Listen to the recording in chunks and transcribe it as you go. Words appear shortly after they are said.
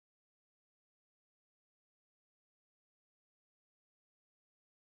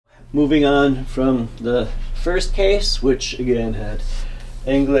moving on from the first case, which again had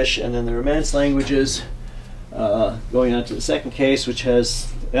English and then the Romance languages, going on to the second case, which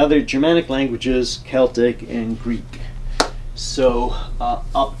has the other Germanic languages, Celtic and Greek. So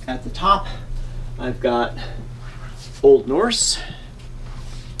up at the top, I've got Old Norse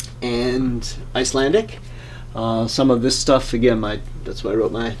and Icelandic. Some of this stuff, again, that's why I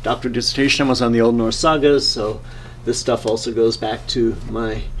wrote my doctoral dissertation, was on the Old Norse sagas, so this stuff also goes back to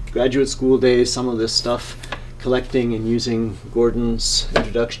my graduate school days. Some of this stuff, collecting and using Gordon's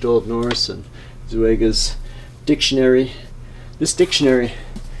Introduction to Old Norse and Zoëga's dictionary. This dictionary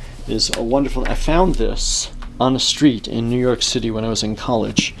is a wonderful, I found this on a street in New York City when I was in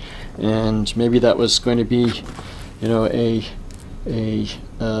college, and maybe that was going to be, you know, a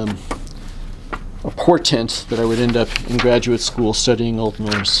portent that I would end up in graduate school studying Old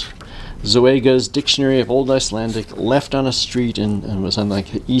Norse. Zoëga's Dictionary of Old Icelandic, left on a street and was on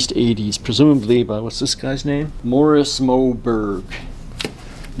like the East 80s, presumably by, what's this guy's name? Morris Moberg.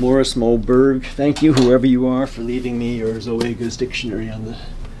 Morris Moberg, thank you, whoever you are, for leaving me your Zoëga's Dictionary on the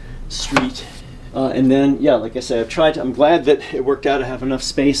street. And then, yeah, like I said, I'm glad that it worked out to have enough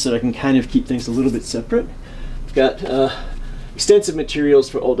space that I can kind of keep things a little bit separate. I've got extensive materials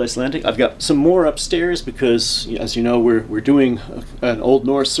for Old Icelandic. I've got some more upstairs because, as you know, we're doing an Old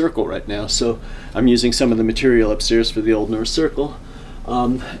Norse circle right now, so I'm using some of the material upstairs for the Old Norse circle.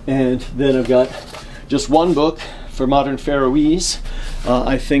 And then I've got just one book for modern Faroese.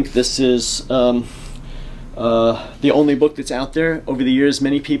 I think this is the only book that's out there. Over the years,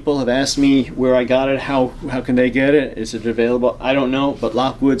 many people have asked me where I got it, how can they get it, is it available? I don't know, but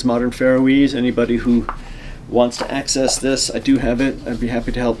Lockwood's Modern Faroese, anybody who wants to access this, I do have it. I'd be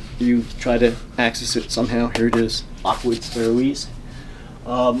happy to help you try to access it somehow. Here it is, Lockwood's Faroese.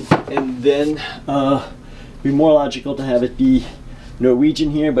 And then it'd be more logical to have it be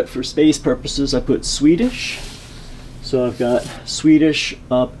Norwegian here, but for space purposes I put Swedish. So I've got Swedish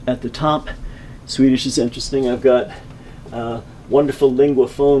up at the top. Swedish is interesting. I've got wonderful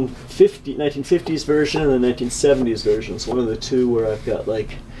Linguaphone 1950s version and the 1970s version. It's one of the two where I've got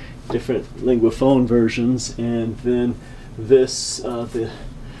like different Linguaphone versions, and then this, they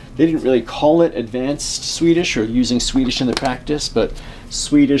didn't really call it Advanced Swedish or using Swedish in the practice, but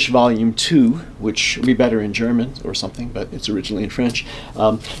Swedish Volume 2, which would be better in German or something, but it's originally in French,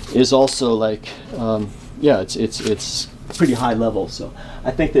 is also like, yeah, it's pretty high level. So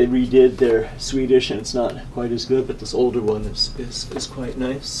I think they redid their Swedish and it's not quite as good, but this older one is quite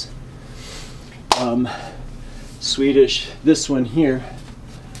nice. Swedish, this one here,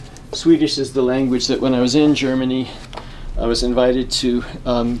 Swedish is the language that when I was in Germany, I was invited to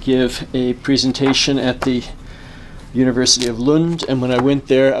give a presentation at the University of Lund, and when I went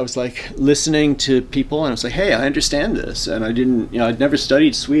there I was like listening to people and I was like, hey, I understand this, and I didn't, I'd never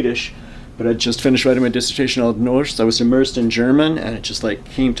studied Swedish, but I'd just finished writing my dissertation on Old Norse. I was immersed in German and it just like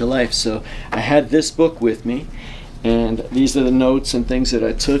came to life. So I had this book with me, and these are the notes and things that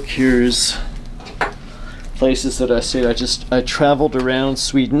I took. Here's places that I stayed. I traveled around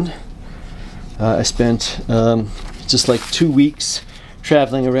Sweden. I spent just like 2 weeks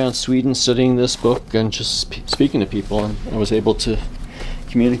traveling around Sweden studying this book and just speaking to people, and I was able to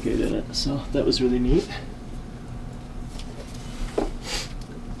communicate in it, so that was really neat.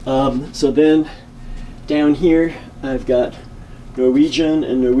 So then down here I've got Norwegian,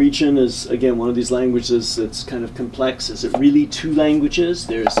 and Norwegian is again one of these languages that's kind of complex. Is it really two languages?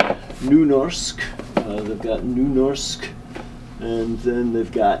 There's Nynorsk, they've got Nynorsk, and then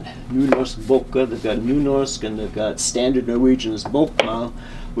they've got Nynorsk Boka, they've got Nynorsk, and they've got Standard Norwegian as Bokmål,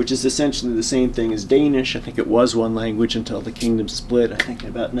 which is essentially the same thing as Danish. I think it was one language until the kingdom split, I think in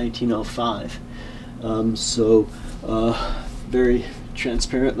about 1905. Very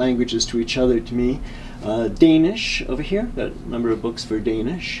transparent languages to each other to me. Danish over here, got a number of books for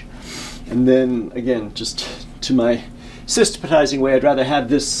Danish. And then again, just to my systematizing way, I'd rather have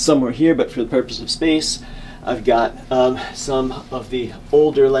this somewhere here, but for the purpose of space, I've got some of the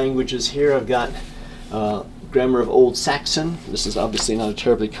older languages here. I've got Grammar of Old Saxon. This is obviously not a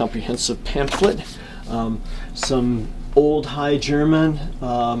terribly comprehensive pamphlet. Some Old High German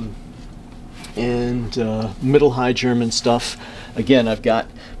and Middle High German stuff. Again, I've got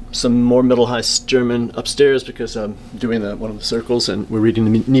some more Middle High German upstairs because I'm doing one of the circles and we're reading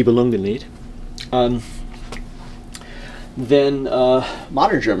the Nibelungenlied. Then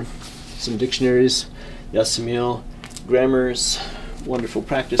modern German, some dictionaries, Yasemil, grammars, wonderful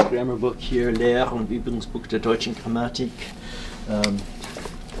practice grammar book here, Lehr- und Übungsbuch der deutschen Grammatik.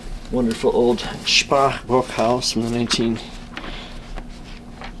 Wonderful old Sprachbrockhaus from the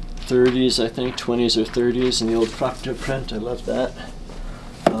 1930s, I think, 20s or 30s, in the old Proctor print. I love that.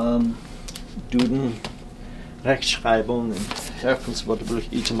 Duden, Rechtschreibung, and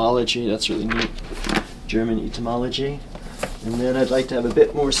Herkunftswörterbuch, etymology. That's really neat. German etymology. And then I'd like to have a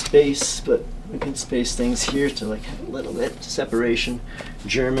bit more space, but we can space things here to like have a little bit separation.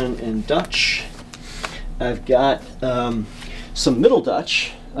 German and Dutch. I've got some Middle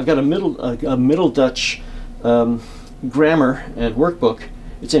Dutch. I've got a Middle Dutch grammar and workbook.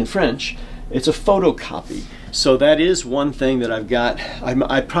 It's in French. It's a photocopy. So that is one thing that I've got.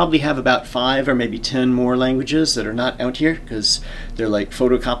 I probably have about 5 or maybe 10 more languages that are not out here because they're like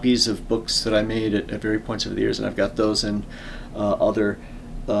photocopies of books that I made at various points over the years, and I've got those in other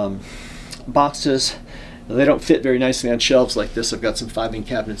boxes. They don't fit very nicely on shelves like this. I've got some filing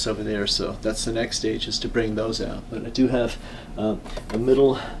cabinets over there, so that's the next stage, is to bring those out. But I do have a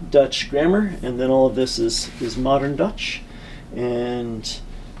Middle Dutch grammar, and then all of this is Modern Dutch. And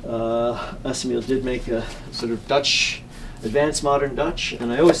Assemil did make a sort of Dutch, Advanced Modern Dutch,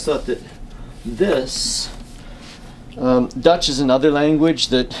 and I always thought that this, Dutch is another language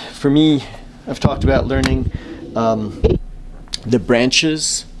that, for me, I've talked about learning the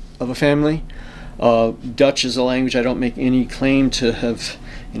branches of a family. Dutch is a language I don't make any claim to have,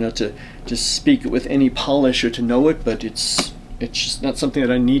 to speak it with any polish or to know it, but it's just not something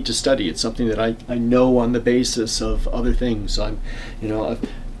that I need to study. It's something that I know on the basis of other things.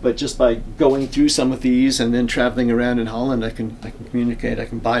 But just by going through some of these and then traveling around in Holland, I can communicate, I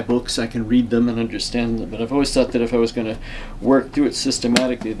can buy books, I can read them and understand them. But I've always thought that if I was going to work through it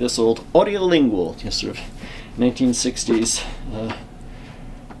systematically, this old audiolingual, sort of 1960s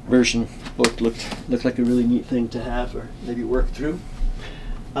version book looked like a really neat thing to have or maybe work through.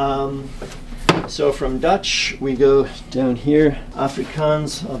 So from Dutch we go down here,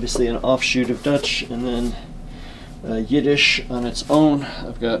 Afrikaans, obviously an offshoot of Dutch, and then Yiddish on its own.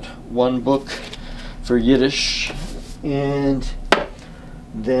 I've got one book for Yiddish, and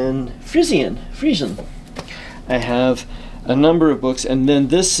then Frisian. I have a number of books, and then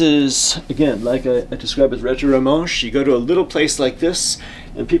this is, again, like I describe as retro romanche. You go to a little place like this,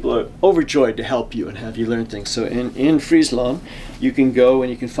 and people are overjoyed to help you and have you learn things. So in Friesland, you can go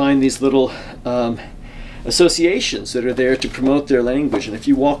and you can find these little associations that are there to promote their language. And if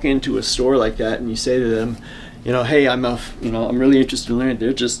you walk into a store like that and you say to them, hey, I'm really interested in learning,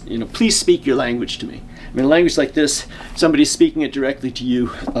 they're just, please speak your language to me. I mean, a language like this, somebody's speaking it directly to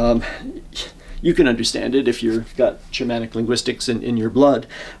you. You can understand it if you've got Germanic linguistics in your blood.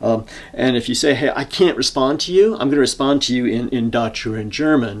 And if you say, hey, I can't respond to you, I'm going to respond to you in Dutch or in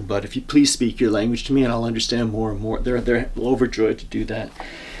German, but if you please speak your language to me and I'll understand more and more. They're overjoyed to do that.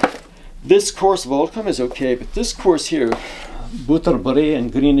 This course of Oldcom is okay, but this course here, Butterbrie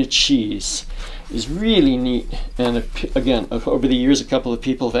and Green Cheese, is really neat. And again, over the years, a couple of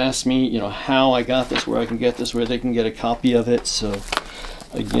people have asked me, how I got this, where I can get this, where they can get a copy of it. So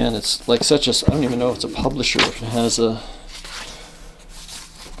again, it's like I don't even know if it's a publisher, if it has it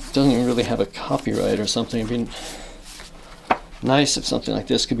doesn't even really have a copyright or something. It'd be nice if something like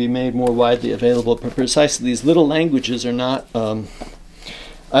this could be made more widely available, but precisely these little languages are not,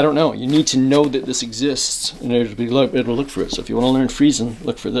 I don't know, you need to know that this exists in order to be able to look for it. So if you want to learn Frisian,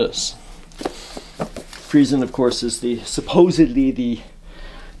 look for this. Frisian, of course, is supposedly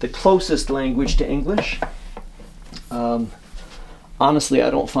the closest language to English. Honestly, I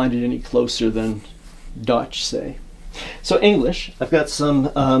don't find it any closer than Dutch, say. So English, I've got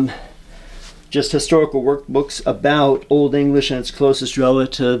some just historical workbooks about Old English and its closest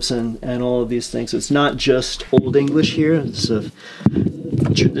relatives and all of these things. So it's not just Old English here. It's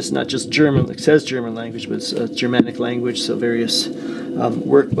not just German. It says German language, but it's a Germanic language, so various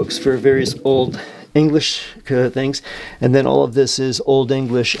workbooks for various Old English things. And then all of this is Old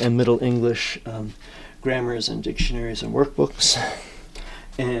English and Middle English grammars and dictionaries and workbooks.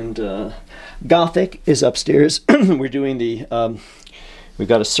 And Gothic is upstairs. We're doing we've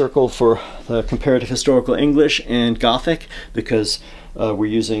got a circle for the comparative historical English and Gothic because we're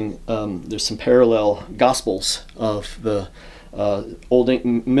using, there's some parallel gospels of the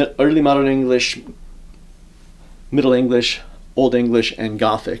early modern English, Middle English, Old English, and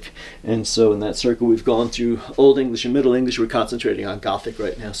Gothic. And so in that circle we've gone through Old English and Middle English. We're concentrating on Gothic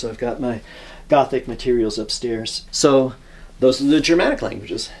right now. So I've got my Gothic materials upstairs. So those are the Germanic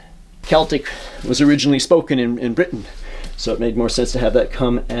languages. Celtic was originally spoken in Britain, so it made more sense to have that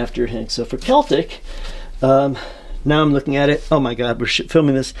come after him. So for Celtic, now I'm looking at it. Oh my God, we're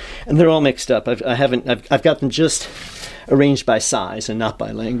filming this, and they're all mixed up. I've got them just arranged by size and not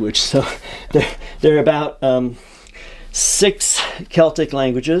by language. So they're about 6 Celtic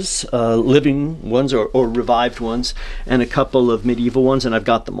languages, living ones or revived ones, and a couple of medieval ones, and I've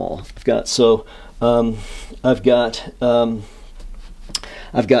got them all. I've got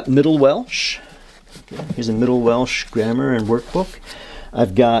I've got Middle Welsh. Okay, here's a Middle Welsh grammar and workbook.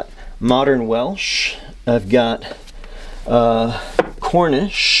 I've got Modern Welsh. I've got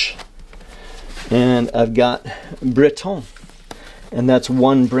Cornish. And I've got Breton. And that's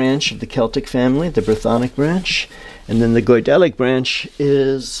one branch of the Celtic family, the Brythonic branch. And then the Goidelic branch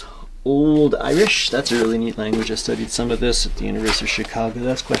is Old Irish. That's a really neat language. I studied some of this at the University of Chicago.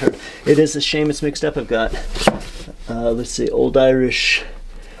 That's quite hard. It is a shame it's mixed up. I've got, let's see, Old Irish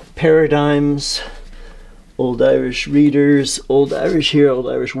paradigms, Old Irish readers, Old Irish here, Old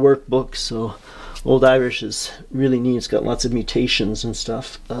Irish workbooks. So Old Irish is really neat. It's got lots of mutations and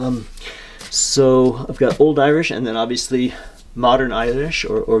stuff. So I've got Old Irish, and then obviously Modern Irish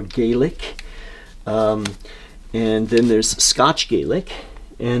or Gaelic. And then there's Scotch Gaelic.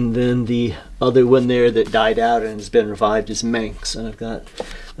 And then the other one there that died out and has been revived is Manx. And I've got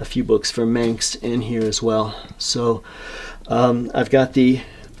a few books for Manx in here as well. So I've got the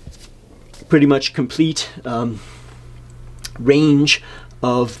pretty much complete range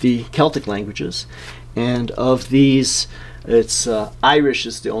of the Celtic languages. And of these, it's Irish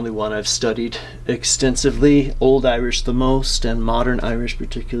is the only one I've studied extensively, Old Irish the most, and Modern Irish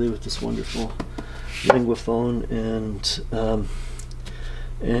particularly with this wonderful linguaphone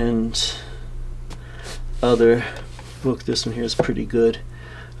and other book. This one here is pretty good,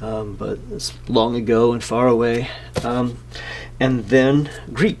 but it's long ago and far away. And then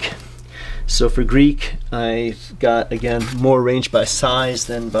Greek. So for Greek, I've got, again, more range by size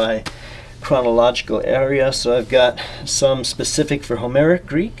than by chronological area. So I've got some specific for Homeric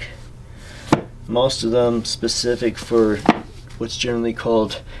Greek, most of them specific for what's generally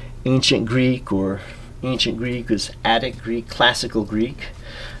called Ancient Greek, or Ancient Greek is Attic Greek, Classical Greek,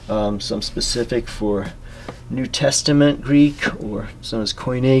 some specific for New Testament Greek, or some is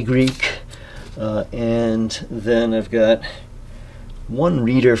Koine Greek, and then I've got one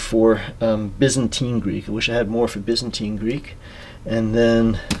reader for Byzantine Greek. I wish I had more for Byzantine Greek. And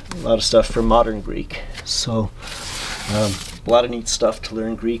then a lot of stuff for Modern Greek. So a lot of neat stuff to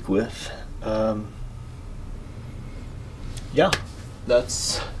learn Greek with. Yeah,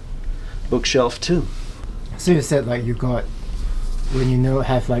 that's bookshelf 2. So you said like you got, when you know,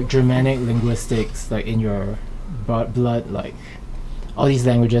 have like Germanic linguistics like in your blood, like all these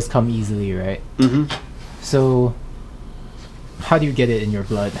languages come easily, right? Mm-hmm. So how do you get it in your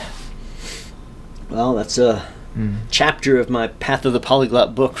blood? Well, that's a chapter of my Path of the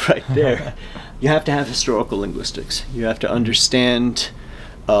Polyglot book right there. You have to have historical linguistics. You have to understand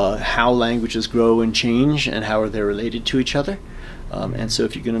how languages grow and change and how they're related to each other. And so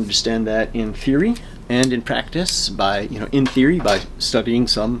if you can understand that in theory and in practice, by, in theory by studying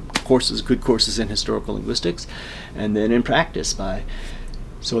some courses, good courses in historical linguistics, and then in practice by,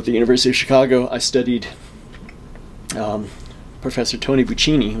 so at the University of Chicago I studied Professor Tony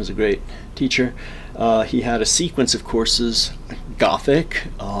Buccini, who was a great teacher. He had a sequence of courses: Gothic,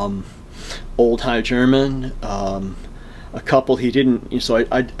 Old High German, a couple he didn't. So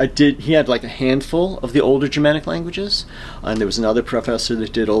I did. He had like a handful of the older Germanic languages, and there was another professor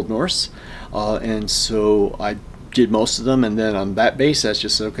that did Old Norse, and so I did most of them. And then on that basis, I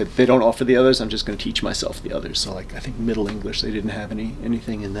just said, okay, they don't offer the others, I'm just going to teach myself the others. So like I think Middle English, they didn't have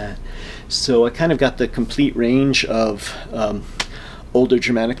anything in that. So I kind of got the complete range of older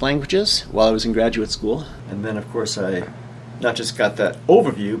Germanic languages while I was in graduate school. And then of course I not just got that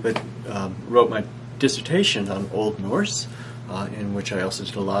overview, but wrote my dissertation on Old Norse, in which I also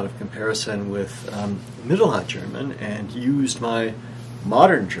did a lot of comparison with Middle High German, and used my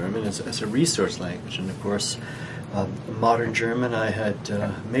Modern German as a resource language. And of course Modern German I had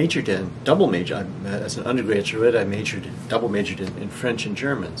majored in, as an undergraduate I double majored in French and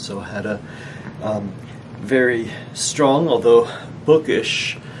German, so I had a very strong, although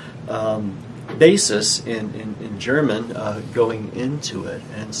bookish, basis in German going into it.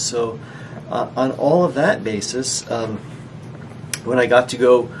 And so on all of that basis, when I got to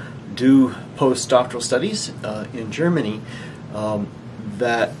go do postdoctoral studies in Germany,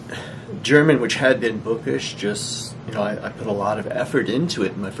 that German, which had been bookish, just, I put a lot of effort into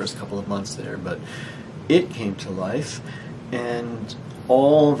it in my first couple of months there, but it came to life. And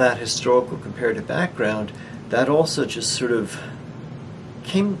all that historical comparative background, that also just sort of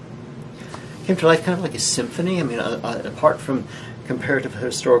came to life kind of like a symphony. I mean, apart from comparative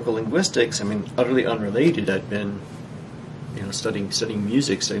historical linguistics, I mean, utterly unrelated, I'd been studying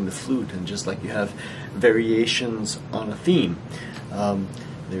music, studying the flute, and just like you have variations on a theme.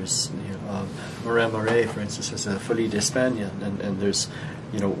 There's Morin Moret, for instance, has a Folie d'Espagne, and there's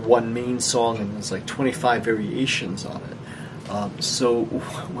one main song, and there's like 25 variations on it. So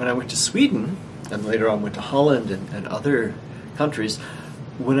when I went to Sweden, and later on went to Holland and other countries,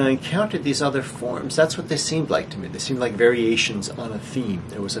 when I encountered these other forms, that's what they seemed like to me. They seemed like variations on a theme.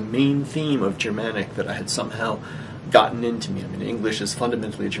 There was a main theme of Germanic that I had somehow gotten into me. I mean, English is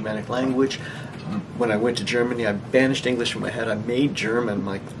fundamentally a Germanic language. When I went to Germany, I banished English from my head. I made German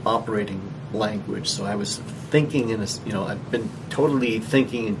my operating language. So I was thinking in a, I've been totally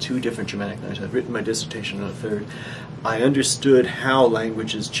thinking in two different Germanic languages. I've written my dissertation on a third. I understood how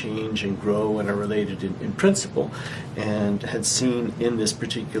languages change and grow and are related in principle, and had seen in this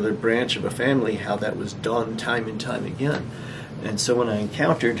particular branch of a family how that was done time and time again. And so when I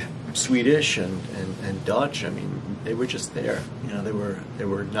encountered Swedish and Dutch, I mean, they were just there. They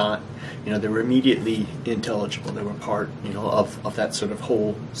were not, they were immediately intelligible. They were part, of that sort of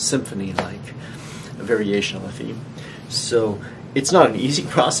whole symphony, like a variation on a theme. So it's not an easy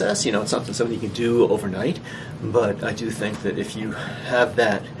process, it's not something you can do overnight, but I do think that if you have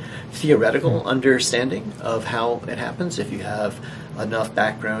that theoretical understanding of how it happens, if you have enough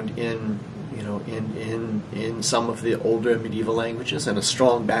background in some of the older medieval languages and a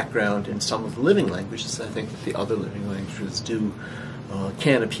strong background in some of the living languages, I think that the other living languages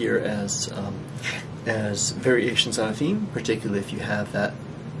can appear as variations on a theme, particularly if you have that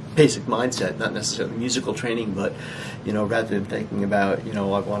basic mindset, not necessarily musical training, but rather than thinking about I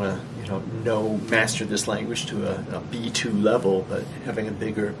want to master this language to a B2 level, but having a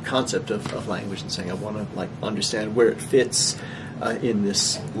bigger concept of language and saying I want to understand where it fits in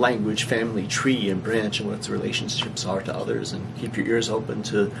this language family tree and branch and what its relationships are to others, and keep your ears open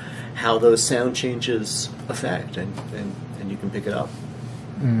to how those sound changes affect, and you can pick it up.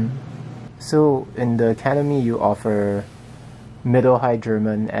 So in the academy you offer Middle High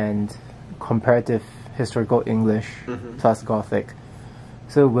German and comparative historical English plus Gothic.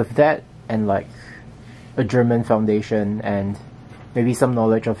 So with that and like a German foundation and maybe some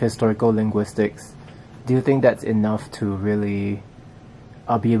knowledge of historical linguistics, do you think that's enough to really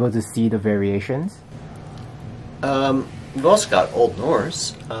be able to see the variations? We've also got Old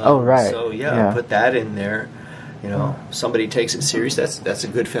Norse. Right. So yeah, put that in there. Somebody takes it serious. That's a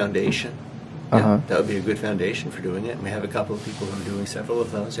good foundation. Yeah, that would be a good foundation for doing it. And we have a couple of people who are doing several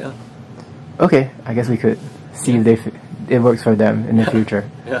of those. Yeah. Okay, I guess we could see if it works for them in the future.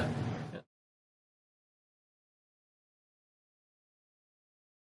 Yeah.